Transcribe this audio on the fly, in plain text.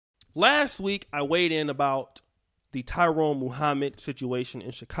Last week, I weighed in about the Tyrone Muhammad situation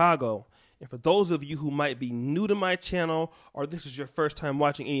in Chicago. And for those of you who might be new to my channel or this is your first time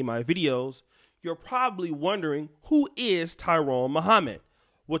watching any of my videos, you're probably wondering, who is Tyrone Muhammad?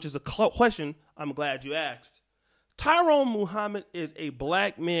 Which is a question I'm glad you asked. Tyrone Muhammad is a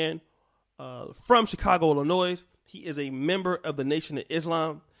black man from Chicago, Illinois. He is a member of the Nation of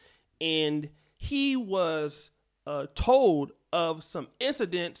Islam. And he was told of some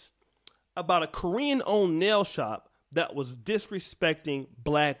incidents about a Korean-owned nail shop that was disrespecting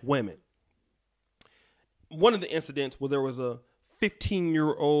black women. One of the incidents where there was a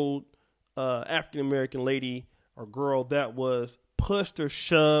 15-year-old African-American lady or girl that was pushed or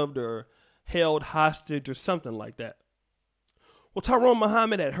shoved or held hostage or something like that. Well, Tyrone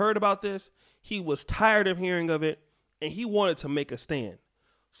Muhammad had heard about this. He was tired of hearing of it, and he wanted to make a stand.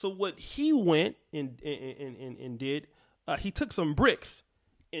 So what he went and did, he took some bricks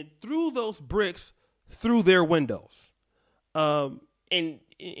and threw those bricks through their windows. And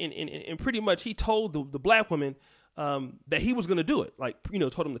pretty much he told the black women that he was going to do it. Like,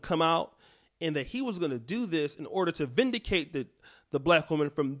 told them to come out and that he was going to do this in order to vindicate the black woman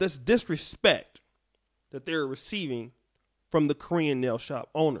from this disrespect that they're receiving from the Korean nail shop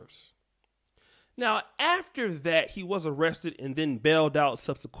owners. Now, after that, he was arrested and then bailed out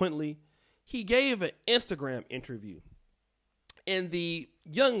subsequently. He gave an Instagram interview. And the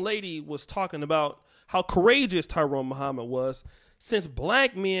young lady was talking about how courageous Tyrone Muhammad was, since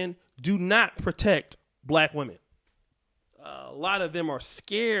black men do not protect black women. A lot of them are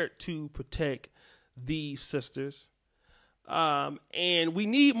scared to protect these sisters. And we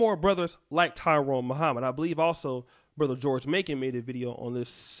need more brothers like Tyrone Muhammad. I believe also Brother George Macon made a video on this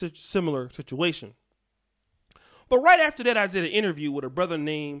similar situation. But right after that, I did an interview with a brother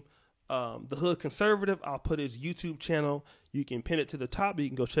named The Hood Conservative. I'll put his YouTube channel. You can pin it to the top. You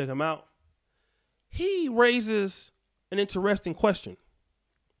can go check him out. He raises an interesting question.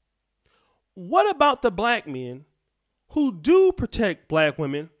 What about the black men who do protect black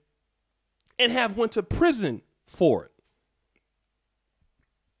women and have went to prison for it?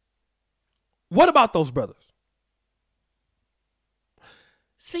 What about those brothers?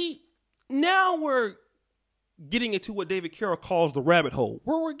 See, now we're getting into what David Carroll calls the rabbit hole,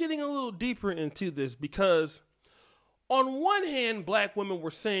 where we're getting a little deeper into this, because on one hand, black women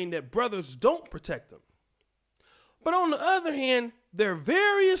were saying that brothers don't protect them. But on the other hand, there are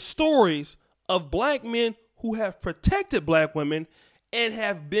various stories of black men who have protected black women and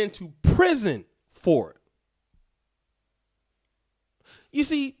have been to prison for it. You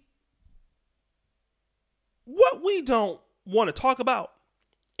see, what we don't want to talk about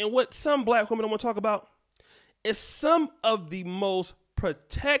and what some black women don't want to talk about is some of the most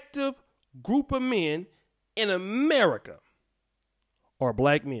protective group of men in America are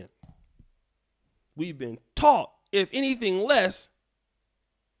black men. We've been taught, if anything less,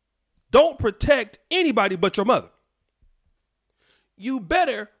 don't protect anybody but your mother. You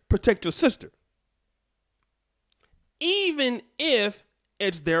better protect your sister, even if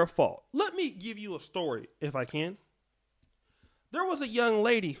it's their fault. Let me give you a story, if I can. There was a young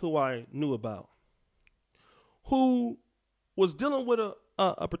lady who I knew about who was dealing with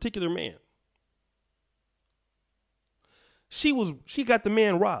a particular man. She got the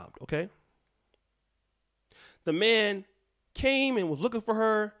man robbed, okay? The man came and was looking for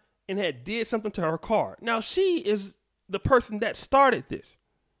her and had did something to her car. Now, she is the person that started this.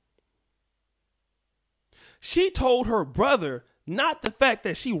 She told her brother not the fact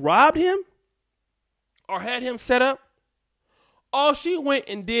that she robbed him or had him set up. All she went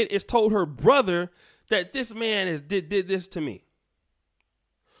and did is told her brother that this man did this to me.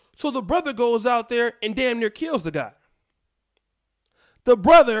 So the brother goes out there and damn near kills the guy. The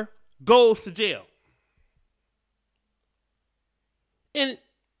brother goes to jail. And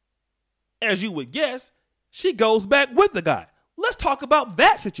as you would guess, she goes back with the guy. Let's talk about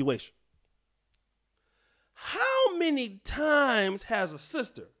that situation. How many times has a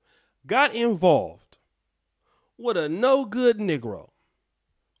sister got involved with a no good Negro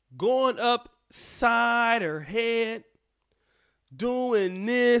going upside her head, doing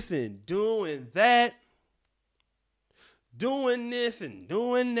this and doing that, doing this and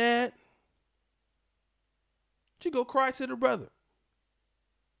doing that? She go cry to the brother.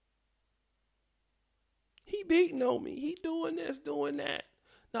 He beating on me. He doing this, doing that.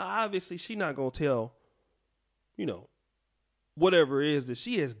 Now, obviously, she not going to tell, whatever it is that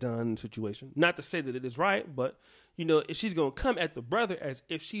she has done in the situation. Not to say that it is right, but, she's going to come at the brother as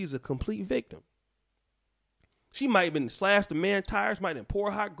if she's a complete victim. She might have been slashed the man's tires, might have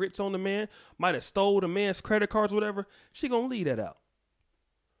poured hot grits on the man, might have stole the man's credit cards, whatever. She going to leave that out.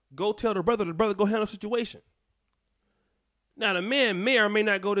 go tell the brother go handle the situation. Now, the man may or may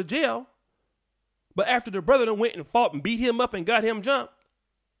not go to jail, but after the brother done went and fought and beat him up and got him jumped,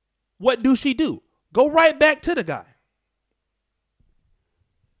 what do she do? Go right back to the guy.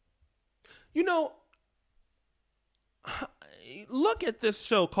 You know, look at this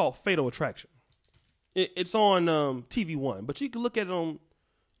show called Fatal Attraction. It's on TV One, but you can look at it on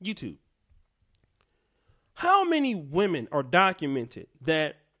YouTube. How many women are documented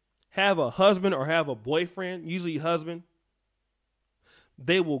that have a husband or have a boyfriend, usually husband?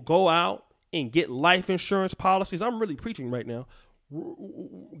 They will go out and get life insurance policies. I'm really preaching right now.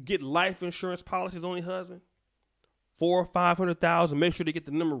 Get life insurance policies on their husband. 400,000 or 500,000. Make sure they get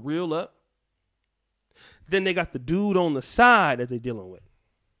the number real up. Then they got the dude on the side that they're dealing with.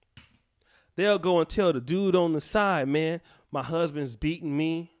 They'll go and tell the dude on the side, man, my husband's beating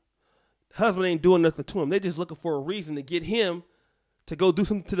me. Husband ain't doing nothing to him. They're just looking for a reason to get him to go do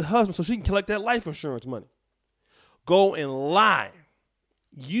something to the husband so she can collect that life insurance money. Go and lie.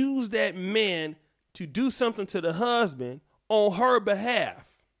 Use that man to do something to the husband on her behalf.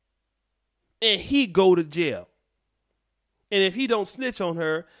 And he go to jail. And if he don't snitch on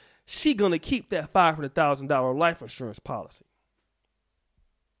her, she going to keep that $500,000 life insurance policy.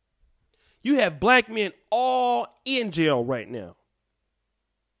 You have black men all in jail right now.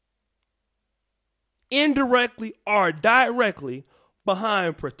 Indirectly or directly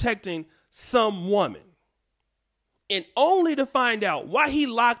behind protecting some woman. And only to find out why he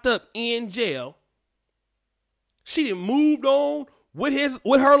locked up in jail, she done moved on with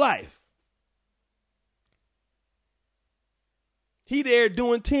her life. He there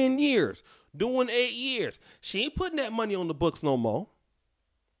doing 10 years, doing 8 years. She ain't putting that money on the books no more.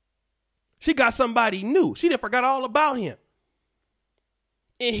 She got somebody new. She done forgot all about him.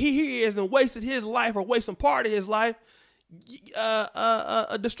 And he is and wasted his life or wasting part of his life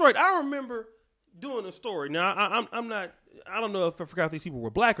destroyed. I remember doing a story. Now, I don't know if I forgot if these people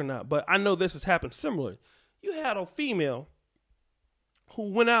were black or not, but I know this has happened similarly. You had a female who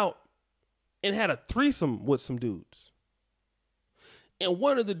went out and had a threesome with some dudes. And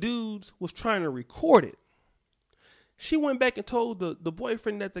one of the dudes was trying to record it. She went back and told the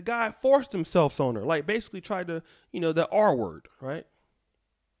boyfriend that the guy forced himself on her. Like basically tried to, the R word, right?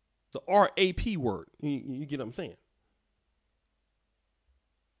 The RAP word. You get what I'm saying?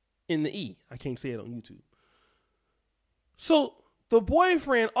 In the E. I can't say it on YouTube. So the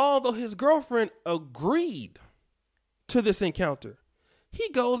boyfriend, although his girlfriend agreed to this encounter, he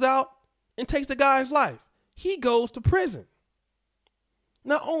goes out and takes the guy's life. He goes to prison.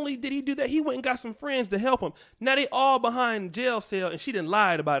 Not only did he do that, he went and got some friends to help him. Now they all behind jail cell, and she didn't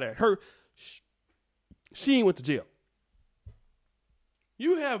lie about it. She ain't went to jail.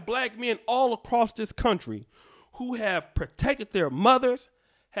 You have black men all across this country who have protected their mothers,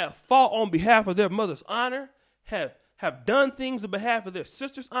 have fought on behalf of their mother's honor, have done things on behalf of their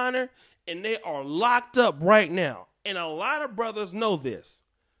sister's honor, and they are locked up right now. And a lot of brothers know this.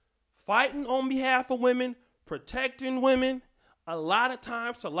 Fighting on behalf of women, protecting women, a lot of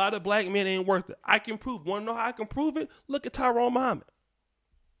times to a lot of black men ain't worth it. I can prove. Want to know how I can prove it? Look at Tyrone Muhammad.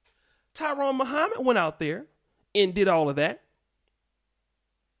 Tyrone Muhammad went out there and did all of that.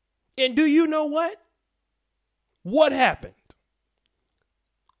 And do you know what? What happened?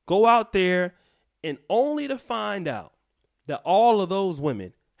 Go out there and only to find out that all of those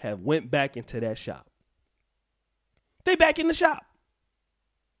women have went back into that shop. They back in the shop.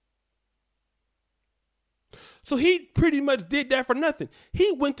 So he pretty much did that for nothing.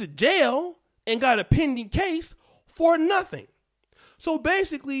 He went to jail and got a pending case for nothing. So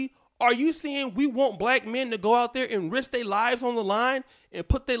basically, are you saying we want black men to go out there and risk their lives on the line and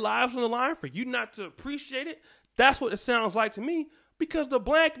put their lives on the line for you not to appreciate it? That's what it sounds like to me, because the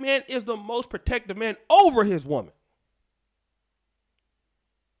black man is the most protective man over his woman.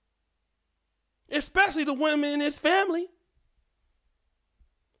 Especially the women in his family.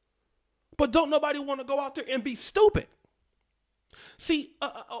 But don't nobody want to go out there and be stupid. See,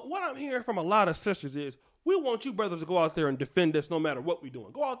 what I'm hearing from a lot of sisters is, we want you brothers to go out there and defend us no matter what we're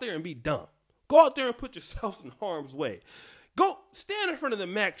doing. Go out there and be dumb. Go out there and put yourselves in harm's way. Go stand in front of the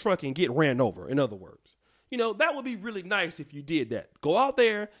Mack truck and get ran over, in other words. That would be really nice if you did that. Go out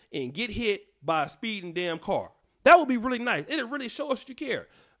there and get hit by a speeding damn car. That would be really nice. It'll really show us you care.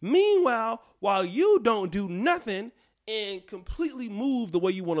 Meanwhile, while you don't do nothing and completely move the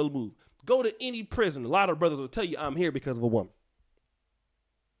way you want to move, go to any prison. A lot of brothers will tell you, I'm here because of a woman.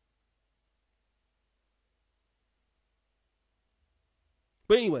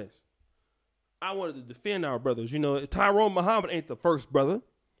 But anyways, I wanted to defend our brothers. Tyrone Muhammad ain't the first brother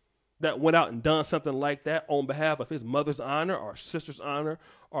that went out and done something like that on behalf of his mother's honor or sister's honor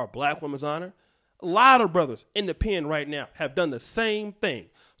or a black woman's honor. A lot of brothers in the pen right now have done the same thing.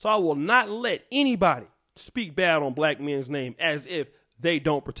 So I will not let anybody speak bad on black men's name as if they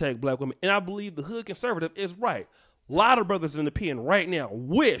don't protect black women. And I believe the hood conservative is right. A lot of brothers in the pen right now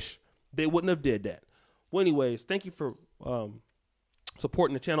wish they wouldn't have did that. Well, anyways, thank you for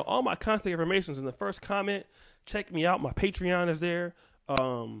supporting the channel. All my contact information is in the first comment. Check me out. My Patreon is there.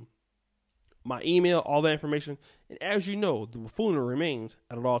 My email, all that information. And as you know, the buffoonery remains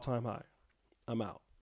at an all-time high. I'm out.